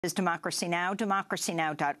Is Democracy Now!,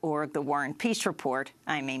 democracynow.org, The War and Peace Report.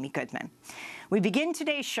 I'm Amy Goodman. We begin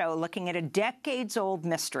today's show looking at a decades-old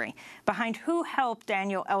mystery behind who helped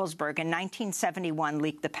Daniel Ellsberg in 1971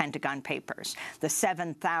 leak the Pentagon Papers, the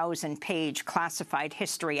 7,000-page classified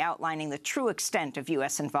history outlining the true extent of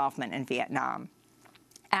U.S. involvement in Vietnam.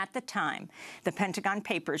 At the time, the Pentagon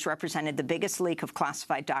Papers represented the biggest leak of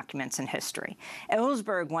classified documents in history.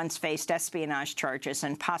 Ellsberg once faced espionage charges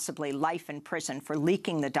and possibly life in prison for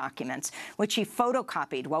leaking the documents, which he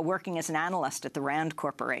photocopied while working as an analyst at the Rand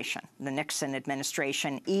Corporation. The Nixon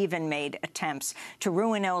administration even made attempts to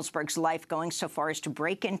ruin Ellsberg's life, going so far as to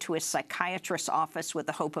break into his psychiatrist's office with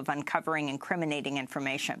the hope of uncovering incriminating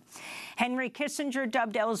information. Henry Kissinger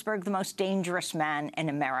dubbed Ellsberg the most dangerous man in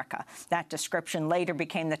America. That description later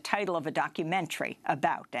became the title of a documentary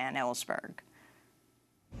about Dan Ellsberg.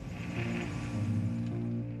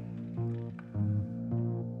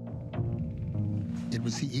 It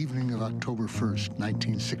was the evening of October 1st,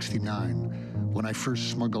 1969, when I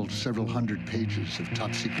first smuggled several hundred pages of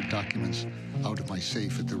top-secret documents out of my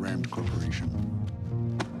safe at the Rand Corporation.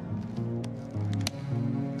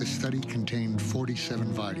 The study contained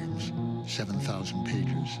 47 volumes, 7,000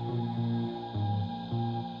 pages.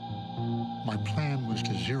 My plan was to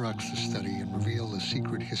Xerox the study and reveal the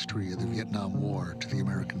secret history of the Vietnam War to the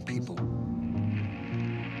American people.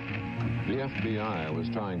 The FBI was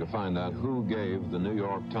trying to find out who gave the New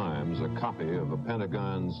York Times a copy of the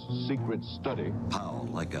Pentagon's secret study. Pow,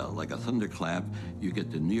 like a thunderclap, you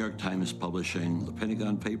get the New York Times publishing the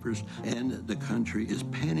Pentagon Papers, and the country is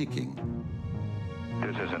panicking.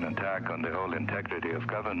 This is an attack on the whole integrity of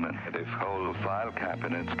government. If whole file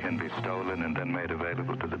cabinets can be stolen and then made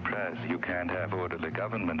available to the press, you can't have orderly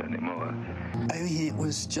government anymore. I mean, it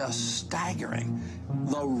was just staggering.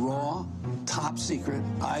 The raw, top-secret,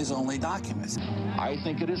 eyes-only documents. I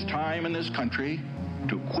think it is time in this country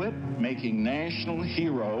to quit making national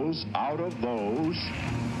heroes out of those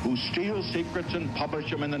who steal secrets and publish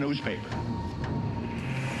them in the newspaper.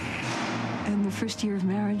 In the first year of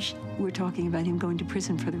marriage, we're talking about him going to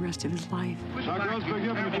prison for the rest of his life. Dr. Ellsberg, you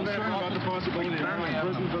have any concern about the possibility of going to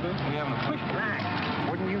prison for this? We have a quick back.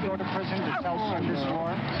 Wouldn't you go to prison to tell some this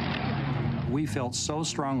war? We felt so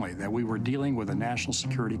strongly that we were dealing with a national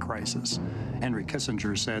security crisis. Henry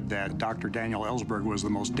Kissinger said that Dr. Daniel Ellsberg was the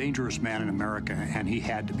most dangerous man in America, and he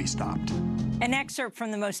had to be stopped. An excerpt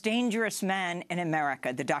from The Most Dangerous Man in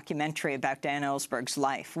America, the documentary about Dan Ellsberg's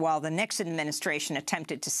life. While the Nixon administration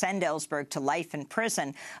attempted to send Ellsberg to life in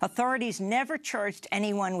prison, authorities never charged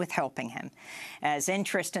anyone with helping him. As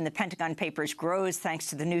interest in the Pentagon Papers grows thanks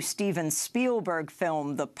to the new Steven Spielberg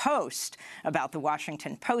film, The Post, about the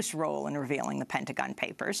Washington Post's role in revealing the Pentagon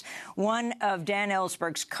Papers, one of Dan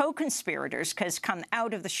Ellsberg's co-conspirators has come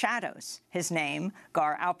out of the shadows. His name,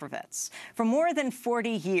 Gar Alperovitz. For more than 40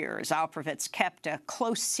 years, Alperovitz kept a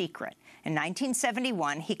close secret. In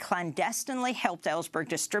 1971, he clandestinely helped Ellsberg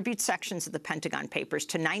distribute sections of the Pentagon Papers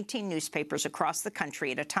to 19 newspapers across the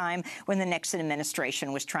country at a time when the Nixon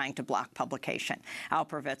administration was trying to block publication.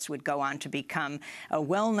 Alperovitz would go on to become a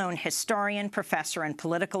well-known historian, professor, and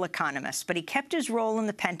political economist, but he kept his role in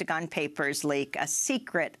the Pentagon Papers leak a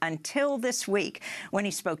secret until this week when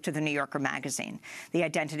he spoke to the New Yorker magazine. The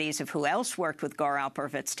identities of who else worked with Gar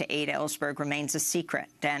Alperovitz to aid Ellsberg remains a secret.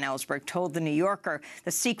 Dan Ellsberg told the New Yorker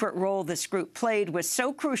the secret role this group played was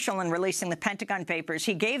so crucial in releasing the Pentagon Papers,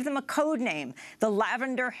 he gave them a code name, the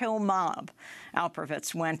Lavender Hill Mob.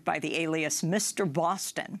 Alperovitz went by the alias Mr.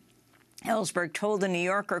 Boston. Ellsberg told the New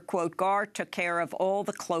Yorker, quote, Gar took care of all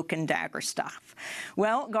the cloak and dagger stuff.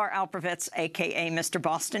 Well, Gar Alperovitz, a.k.a. Mr.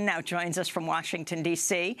 Boston, now joins us from Washington,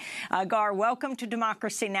 D.C. Gar, welcome to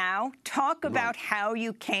Democracy Now! Talk about how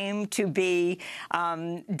you came to be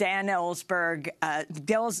Dan Ellsberg's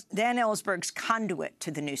conduit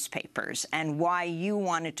to the newspapers and why you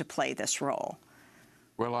wanted to play this role.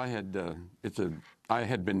 Well, I had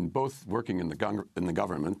been both working in the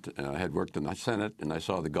government. I had worked in the Senate, and I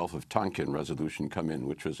saw the Gulf of Tonkin resolution come in,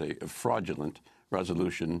 which was a fraudulent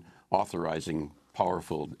resolution authorizing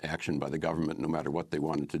powerful action by the government no matter what they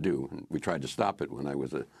wanted to do. And we tried to stop it when I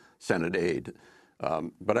was a Senate aide.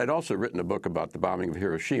 But I'd also written a book about the bombing of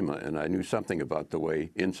Hiroshima, and I knew something about the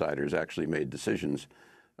way insiders actually made decisions,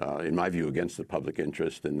 in my view, against the public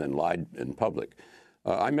interest and then lied in public.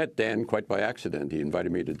 I met Dan quite by accident. He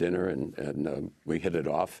invited me to dinner, and we hit it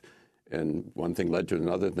off. And one thing led to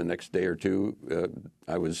another. The next day or two,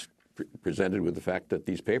 I was presented with the fact that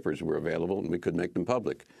these papers were available and we could make them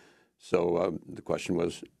public. So the question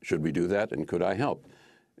was, should we do that, and could I help?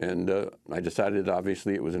 And I decided,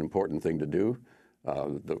 obviously, it was an important thing to do.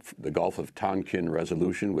 The Gulf of Tonkin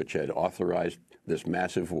resolution, which had authorized this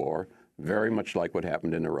massive war, very much like what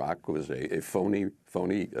happened in Iraq. It was a phony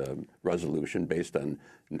resolution based on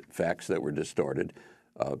facts that were distorted.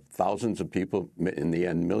 Thousands of people, in the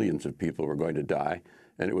end, millions of people were going to die.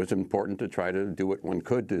 And it was important to try to do what one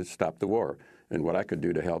could to stop the war. And what I could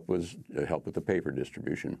do to help was help with the paper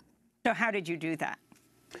distribution. So how did you do that?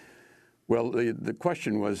 Well, the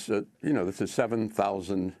question was, this is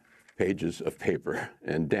 7,000 pages of paper.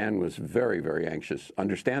 And Dan was very, very anxious,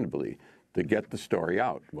 understandably, to get the story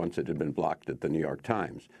out once it had been blocked at the New York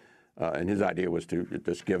Times. And his idea was to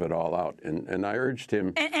just give it all out. And I urged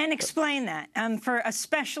him... And explain that,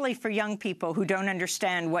 especially for young people who don't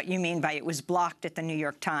understand what you mean by it was blocked at the New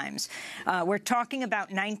York Times. We're talking about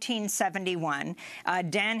 1971.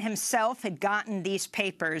 Dan himself had gotten these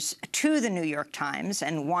papers to the New York Times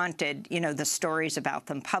and wanted, the stories about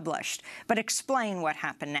them published. But explain what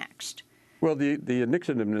happened next. Well, the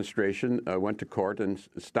Nixon administration went to court and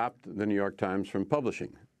stopped the New York Times from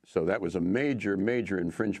publishing. So that was a major, major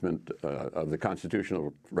infringement of the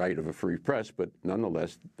constitutional right of a free press, but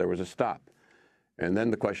nonetheless, there was a stop. And then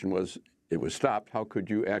the question was, it was stopped, how could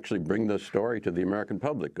you actually bring the story to the American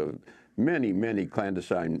public of many, many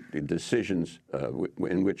clandestine decisions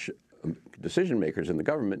in which decision makers in the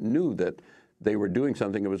government knew that they were doing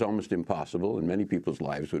something that was almost impossible and many people's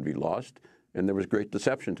lives would be lost, and there was great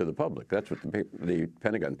deception to the public. That's what the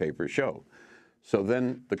Pentagon papers show. So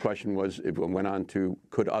then the question was, it went on to,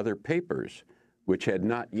 could other papers, which had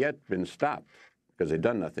not yet been stopped, because they'd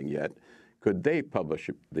done nothing yet, could they publish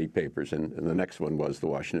the papers? And the next one was the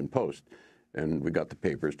Washington Post. And we got the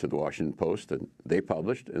papers to the Washington Post, and they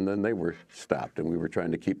published, and then they were stopped. And we were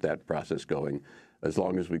trying to keep that process going as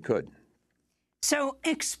long as we could. So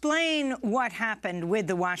explain what happened with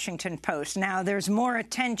the Washington Post. Now, there's more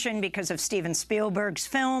attention because of Steven Spielberg's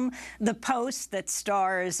film, The Post, that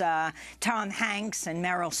stars Tom Hanks and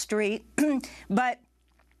Meryl Streep. But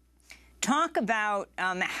talk about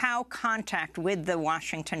how contact with the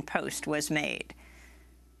Washington Post was made.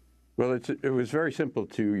 Well, it was very simple,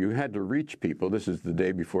 you had to reach people. This is the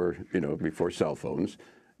day before, before cell phones.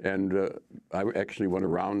 And I actually went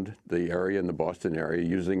around the area, in the Boston area,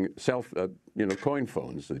 using coin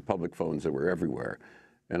phones, the public phones that were everywhere.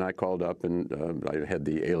 And I called up, and I had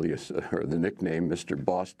the alias or the nickname Mr.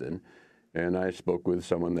 Boston. And I spoke with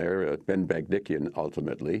someone there, Ben Bagdikian,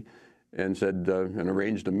 ultimately, and said and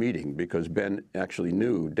arranged a meeting because Ben actually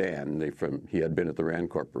knew Dan. He had been at the Rand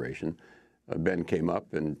Corporation. Ben came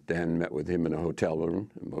up, and Dan met with him in a hotel room,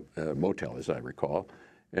 motel, as I recall,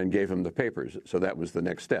 and gave him the papers. So that was the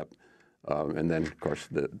next step. And then, of course,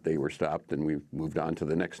 they were stopped, and we moved on to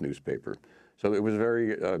the next newspaper. So it was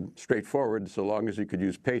very straightforward, so long as you could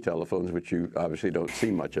use pay telephones, which you obviously don't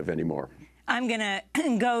see much of anymore. I'm going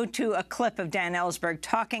to go to a clip of Dan Ellsberg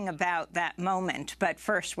talking about that moment. But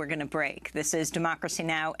first, we're going to break. This is Democracy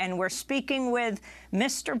Now!, and we're speaking with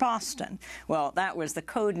Mr. Boston. Well, that was the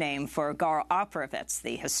code name for Gar Oprovitz,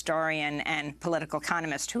 the historian and political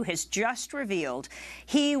economist, who has just revealed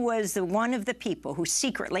he was one of the people who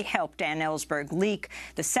secretly helped Dan Ellsberg leak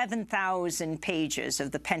the 7,000 pages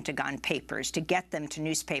of the Pentagon papers to get them to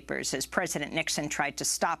newspapers as President Nixon tried to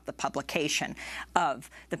stop the publication of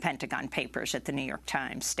the Pentagon papers at the New York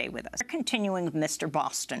Times. Stay with us. We're continuing with Mr.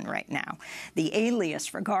 Boston right now, the alias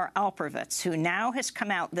for Gar Oprovitz, who now has come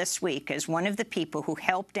out this week as one of the people who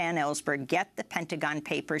helped Dan Ellsberg get the Pentagon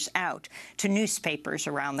papers out to newspapers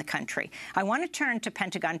around the country. I want to turn to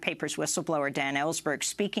Pentagon Papers whistleblower Dan Ellsberg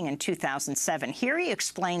speaking in 2007. Here he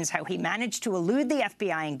explains how he managed to elude the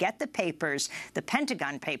FBI and get the papers, the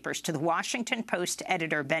Pentagon papers, to the Washington Post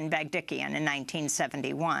editor Ben Bagdikian in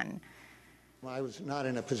 1971. I was not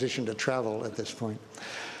in a position to travel at this point.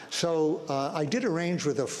 So I did arrange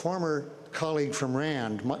with a former colleague from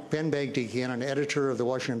Rand, Ben Bagdikian, an editor of the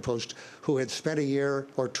Washington Post, who had spent a year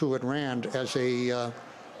or two at Rand as a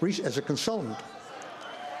consultant.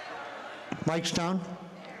 Mike's down?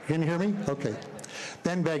 You can hear me? Okay.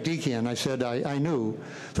 Ben Bagdikian, I said I knew.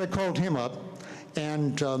 So I called him up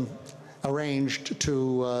and arranged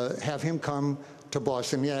to have him come to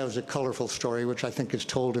Boston. Yeah, it was a colorful story, which I think is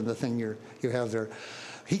told in the thing you have there.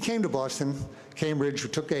 He came to Boston,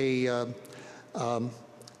 Cambridge, took a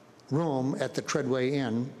room at the Treadway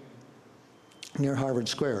Inn near Harvard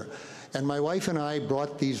Square. And my wife and I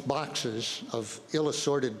brought these boxes of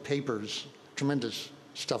ill-assorted papers, tremendous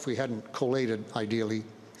stuff we hadn't collated, ideally,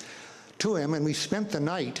 to him, and we spent the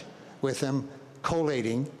night with him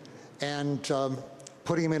collating and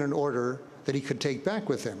putting him in an order that he could take back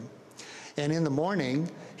with him. And in the morning,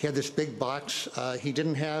 he had this big box. He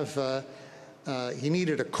didn't have, he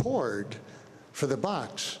needed a cord for the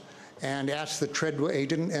box, and asked the Treadway,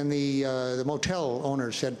 and the motel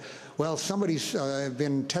owner said, well, somebody's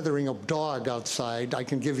been tethering a dog outside. I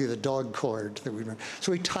can give you the dog cord that we.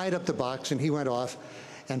 So he tied up the box, and he went off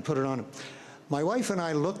and put it on him. My wife and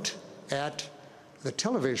I looked at the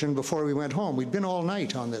television before we went home. We'd been all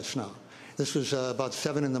night on this now. This was about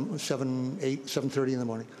 7:30 in the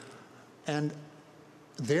morning. And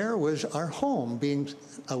there was our home being,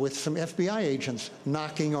 with some FBI agents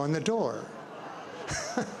knocking on the door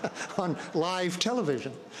on live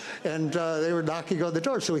television. And they were knocking on the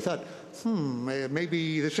door. So we thought,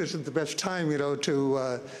 maybe this isn't the best time,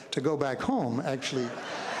 to go back home, actually.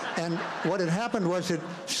 And what had happened was that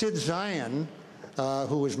Sid Zion,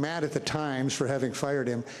 who was mad at the Times for having fired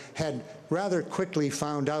him, had rather quickly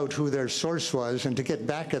found out who their source was, and to get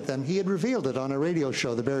back at them, he had revealed it on a radio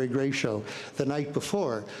show, the Barry Gray Show, the night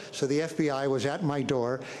before. So the FBI was at my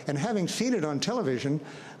door, and having seen it on television,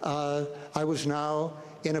 I was now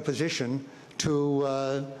in a position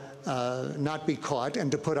to not be caught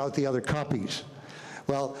and to put out the other copies.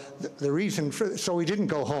 Well, the reason so we didn't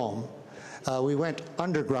go home. We went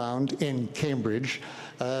underground in Cambridge.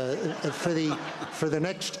 For the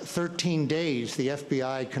next 13 days, the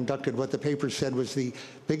FBI conducted what the paper said was the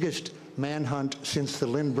biggest manhunt since the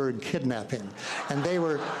Ellsberg kidnapping. And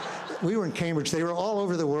we were in Cambridge. They were all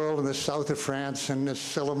over the world, in the south of France and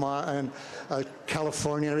and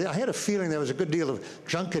California. I had a feeling there was a good deal of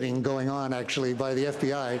junketing going on, actually, by the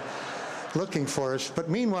FBI looking for us. But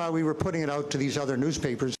meanwhile, we were putting it out to these other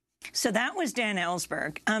newspapers. So that was Dan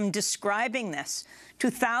Ellsberg describing this to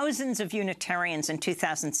thousands of Unitarians in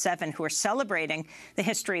 2007 who are celebrating the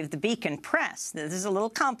history of the Beacon Press. This is a little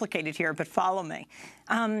complicated here, but follow me.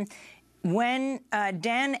 When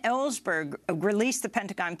Dan Ellsberg released the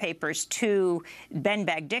Pentagon Papers to Ben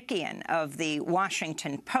Bagdikian of the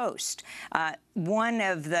Washington Post, one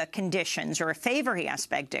of the conditions, or a favor he asked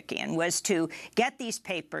Bagdikian, was to get these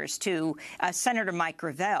papers to Senator Mike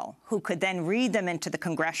Gravel, who could then read them into the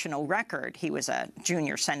congressional record. He was a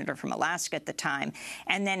junior senator from Alaska at the time.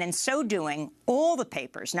 And then in so doing, all the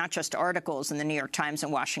papers, not just articles in the New York Times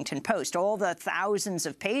and Washington Post, all the thousands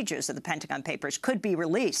of pages of the Pentagon Papers could be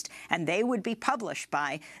released, and they would be published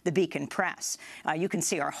by the Beacon Press. You can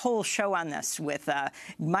see our whole show on this with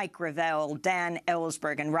Mike Gravel, Dan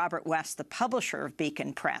Ellsberg, and Robert West, the publisher of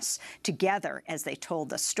Beacon Press, together as they told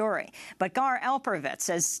the story. But Gar Alperovitz,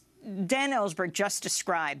 as Dan Ellsberg just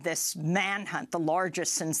described, this manhunt, the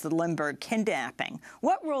largest since the Ellsberg kidnapping,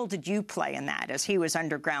 what role did you play in that as he was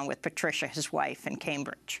underground with Patricia, his wife, in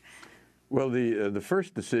Cambridge? Well, the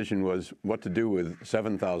first decision was what to do with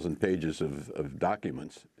 7,000 pages of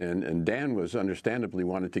documents. And Dan was understandably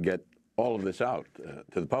wanted to get all of this out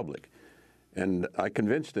to the public. And I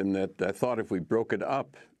convinced him that I thought if we broke it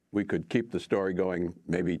up, we could keep the story going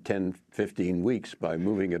maybe 10, 15 weeks by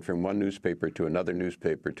moving it from one newspaper to another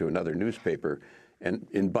newspaper to another newspaper, and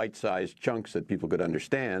in bite-sized chunks that people could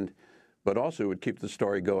understand, but also would keep the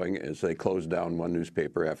story going as they closed down one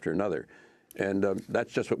newspaper after another. And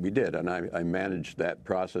that's just what we did. And I managed that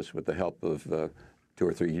process with the help of 2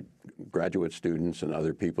 or 3 graduate students and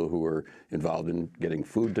other people who were involved in getting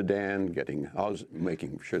food to Dan,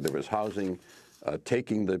 making sure there was housing,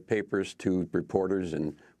 taking the papers to reporters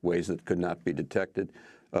in ways that could not be detected.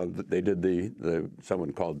 They did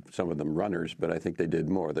someone called some of them runners, but I think they did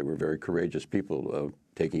more. They were very courageous people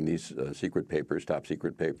taking these secret papers, top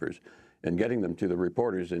secret papers, and getting them to the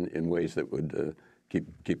reporters in ways that would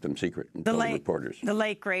keep them secret and tell the reporters. The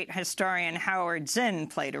late, great historian Howard Zinn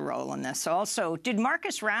played a role in this. Also, did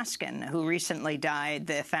Marcus Raskin, who recently died,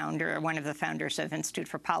 one of the founders of Institute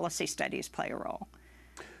for Policy Studies, play a role?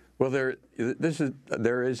 Well,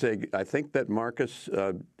 I think that Marcus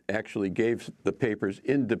actually gave the papers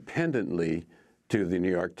independently to the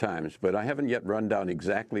New York Times, but I haven't yet run down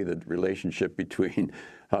exactly the relationship between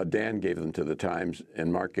how Dan gave them to the Times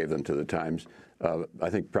and Mark gave them to the Times. I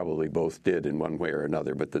think probably both did in one way or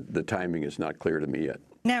another, but the timing is not clear to me yet.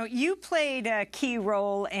 Now, you played a key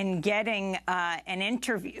role in getting an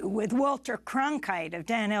interview with Walter Cronkite of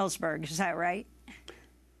Dan Ellsberg. Is that right?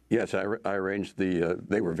 Yes, I arranged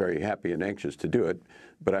they were very happy and anxious to do it,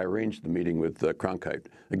 but I arranged the meeting with Cronkite.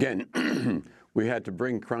 Again, we had to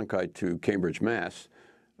bring Cronkite to Cambridge, Mass.,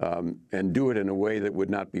 and do it in a way that would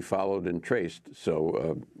not be followed and traced.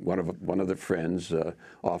 So one of the friends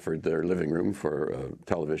offered their living room for a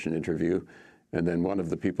television interview, and then one of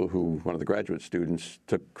the graduate students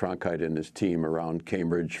took Cronkite and his team around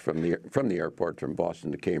Cambridge from the airport, from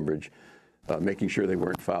Boston to Cambridge, making sure they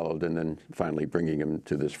weren't followed, and then finally bringing him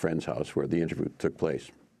to this friend's house where the interview took place.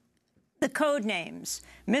 The code names,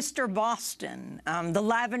 Mr. Boston, the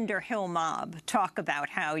Lavender Hill Mob, talk about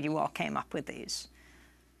how you all came up with these.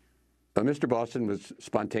 Mr. Boston was a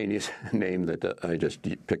spontaneous name that I just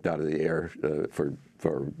picked out of the air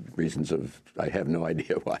for reasons of I have no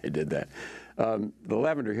idea why I did that. The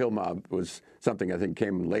Lavender Hill mob was something I think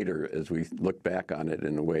came later as we look back on it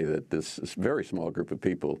in a way that this very small group of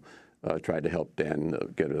people tried to help Dan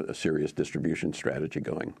get a serious distribution strategy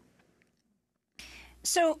going.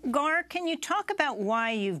 So, Gar, can you talk about why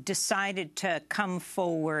you've decided to come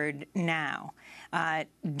forward now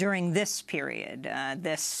during this period,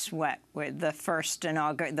 the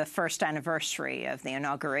first anniversary of the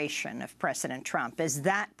inauguration of President Trump? Is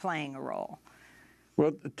that playing a role?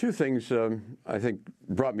 Well, two things I think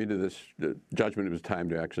brought me to this judgment. It was time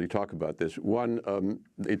to actually talk about this. One,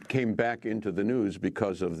 it came back into the news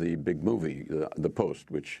because of the big movie, The Post,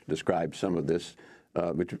 which described some of this,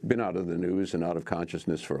 which had been out of the news and out of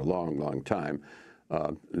consciousness for a long, long time.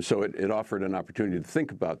 So it offered an opportunity to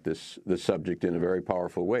think about this subject in a very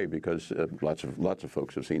powerful way because lots of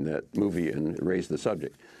folks have seen that movie and raised the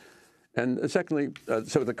subject. And secondly,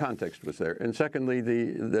 so the context was there. And secondly,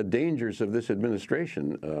 the dangers of this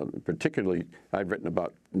administration, particularly I've written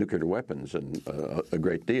about nuclear weapons and a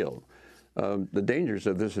great deal. The dangers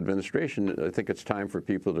of this administration, I think it's time for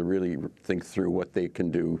people to really think through what they can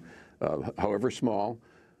do, however small,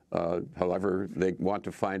 however they want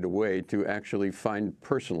to find a way to actually find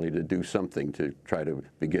personally to do something to try to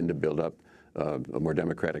begin to build up a more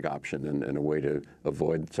democratic option and a way to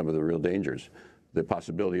avoid some of the real dangers. The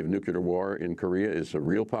possibility of nuclear war in Korea is a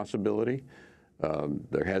real possibility.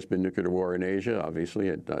 There has been nuclear war in Asia, obviously,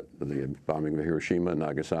 the bombing of Hiroshima and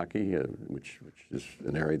Nagasaki, which is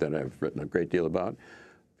an area that I've written a great deal about.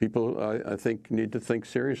 People, I think, need to think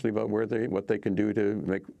seriously about what they can do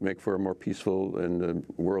to make for a more peaceful and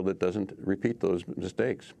world that doesn't repeat those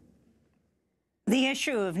mistakes. The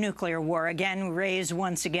issue of nuclear war, again, raised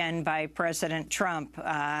once again by President Trump,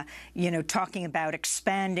 talking about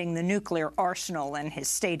expanding the nuclear arsenal in his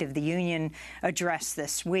State of the Union address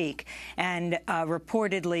this week, and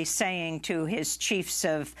reportedly saying to his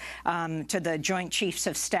to the Joint Chiefs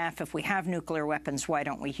of Staff, if we have nuclear weapons, why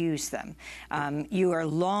don't we use them? You are a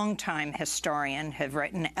longtime historian, have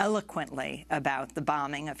written eloquently about the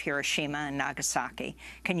bombing of Hiroshima and Nagasaki.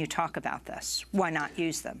 Can you talk about this? Why not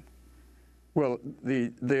use them? Well,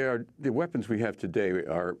 the weapons we have today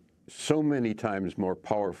are so many times more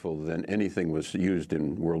powerful than anything was used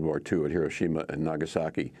in World War II at Hiroshima and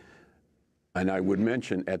Nagasaki. And I would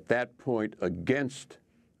mention at that point against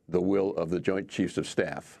the will of the Joint Chiefs of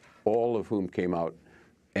Staff, all of whom came out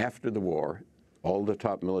after the war, all the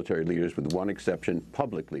top military leaders with one exception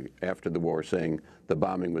publicly after the war saying the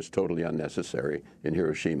bombing was totally unnecessary in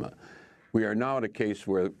Hiroshima. We are now at a case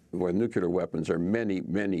where nuclear weapons are many,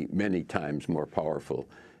 many, many times more powerful,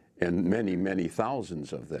 and many, many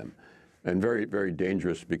thousands of them, and very, very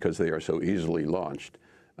dangerous because they are so easily launched.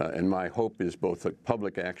 And my hope is both that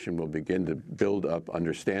public action will begin to build up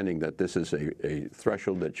understanding that this is a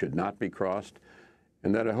threshold that should not be crossed,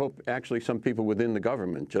 and that I hope actually some people within the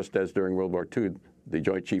government, just as during World War II, the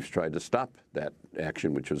Joint Chiefs tried to stop that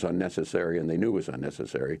action, which was unnecessary, and they knew was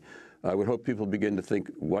unnecessary. I would hope people begin to think,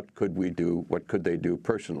 what could we do? What could they do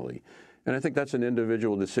personally? And I think that's an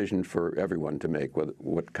individual decision for everyone to make,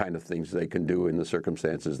 what kind of things they can do in the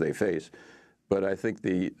circumstances they face. But I think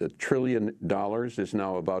the $1 trillion is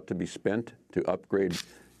now about to be spent to upgrade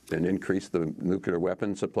and increase the nuclear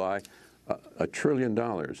weapon supply. $1 trillion.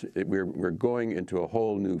 We're going into a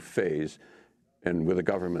whole new phase, and with a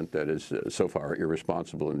government that is so far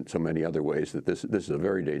irresponsible in so many other ways that this is a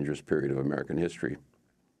very dangerous period of American history.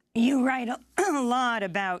 You write a lot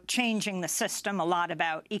about changing the system, a lot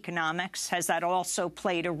about economics. Has that also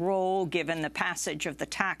played a role given the passage of the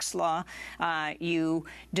tax law? You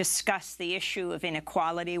discuss the issue of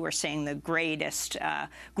inequality. We're seeing the greatest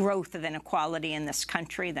growth of inequality in this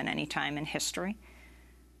country than any time in history.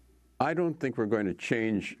 I don't think we're going to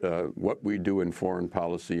change what we do in foreign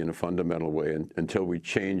policy in a fundamental way until we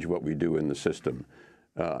change what we do in the system.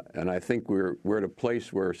 And I think we're at a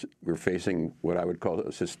place where we're facing what I would call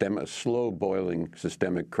a slow-boiling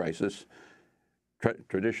systemic crisis.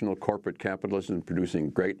 Traditional corporate capitalism producing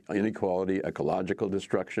great inequality, ecological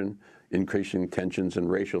destruction, increasing tensions in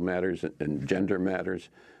racial matters and gender matters,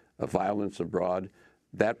 violence abroad.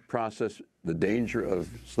 That process, the danger of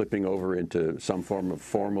slipping over into some form of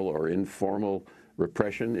formal or informal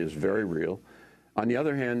repression is very real. On the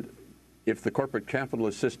other hand, if the corporate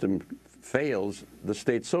capitalist system fails, the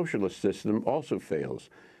state socialist system also fails.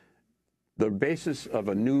 The basis of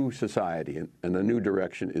a new society and a new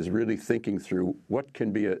direction is really thinking through what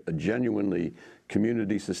can be a genuinely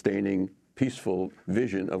community-sustaining, peaceful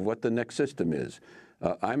vision of what the next system is.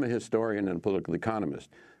 I'm a historian and a political economist.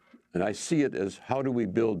 And I see it as how do we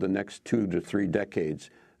build the next 2 to 3 decades,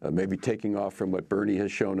 maybe taking off from what Bernie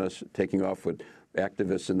has shown us, taking off what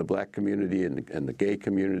activists in the black community and the gay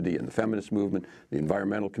community and the feminist movement, the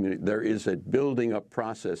environmental community. There is a building up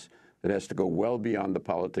process that has to go well beyond the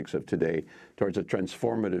politics of today towards a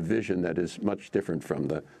transformative vision that is much different from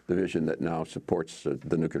the vision that now supports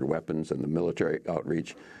the nuclear weapons and the military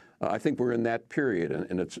outreach. I think we're in that period,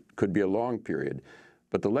 and it could be a long period.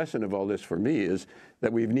 But the lesson of all this for me is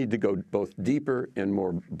that we need to go both deeper and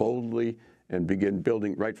more boldly and begin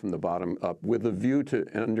building right from the bottom up with a view to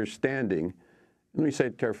understanding, let me say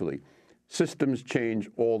it carefully, systems change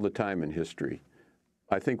all the time in history.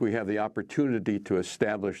 I think we have the opportunity to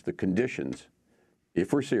establish the conditions,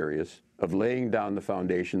 if we're serious, of laying down the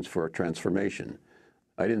foundations for a transformation.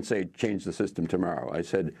 I didn't say change the system tomorrow. I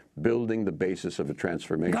said building the basis of a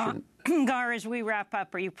transformation. Gar, as we wrap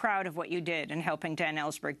up, are you proud of what you did in helping Dan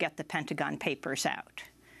Ellsberg get the Pentagon Papers out?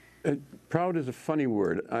 Proud is a funny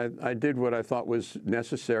word. I did what I thought was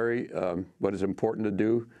necessary, what is important to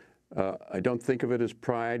do. I don't think of it as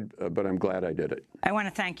pride, but I'm glad I did it. I want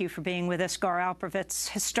to thank you for being with us. Gar Alperovitz,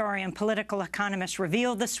 historian, political economist,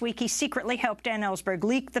 revealed this week he secretly helped Dan Ellsberg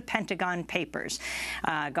leak the Pentagon Papers.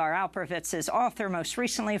 Gar Alperovitz is author, most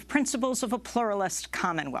recently, of Principles of a Pluralist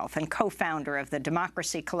Commonwealth and co-founder of the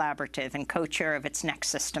Democracy Collaborative and co-chair of its Next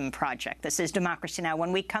System project. This is Democracy Now!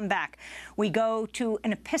 When we come back, we go to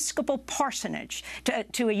an Episcopal parsonage,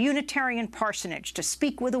 to a Unitarian parsonage, to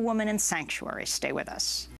speak with a woman in sanctuary. Stay with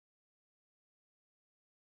us.